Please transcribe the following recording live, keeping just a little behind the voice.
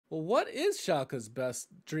Well, what is Schalke's best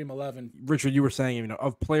Dream 11? Richard, you were saying,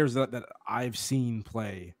 of players that I've seen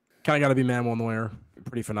play, kind of got to be Manuel Neuer,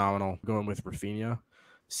 pretty phenomenal. Going with Rafinha.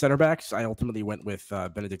 Center backs, I ultimately went with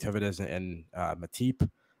Benedict Höwedes and Matip.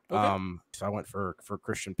 Okay. So I went for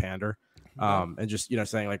Christian Pander. Okay. And just,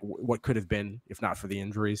 saying like what could have been if not for the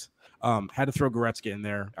injuries. Had to throw Geraerts in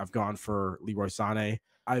there. I've gone for Leroy Sané.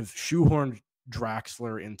 I've shoehorned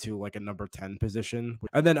Draxler into like a number 10 position.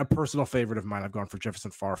 And then a personal favorite of mine, I've gone for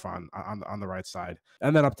Jefferson Farfan on the right side.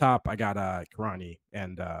 And then up top, I got Karani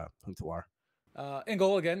and Huntelaar. In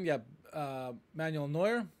goal again, Manuel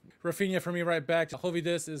Neuer. Rafinha for me right back.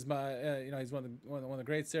 Höwedes is my, he's one of the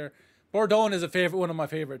greats there. Bourdon is one of my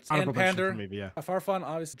favorites. And Pander. Me, yeah. Farfan,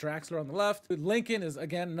 obviously Draxler on the left. Lincoln is,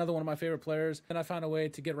 again, another one of my favorite players. And I found a way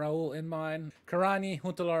to get Raul in mine. Karani,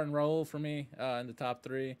 Huntelaar, and Raul for me in the top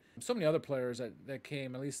three. So many other players that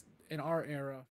came, at least in our era.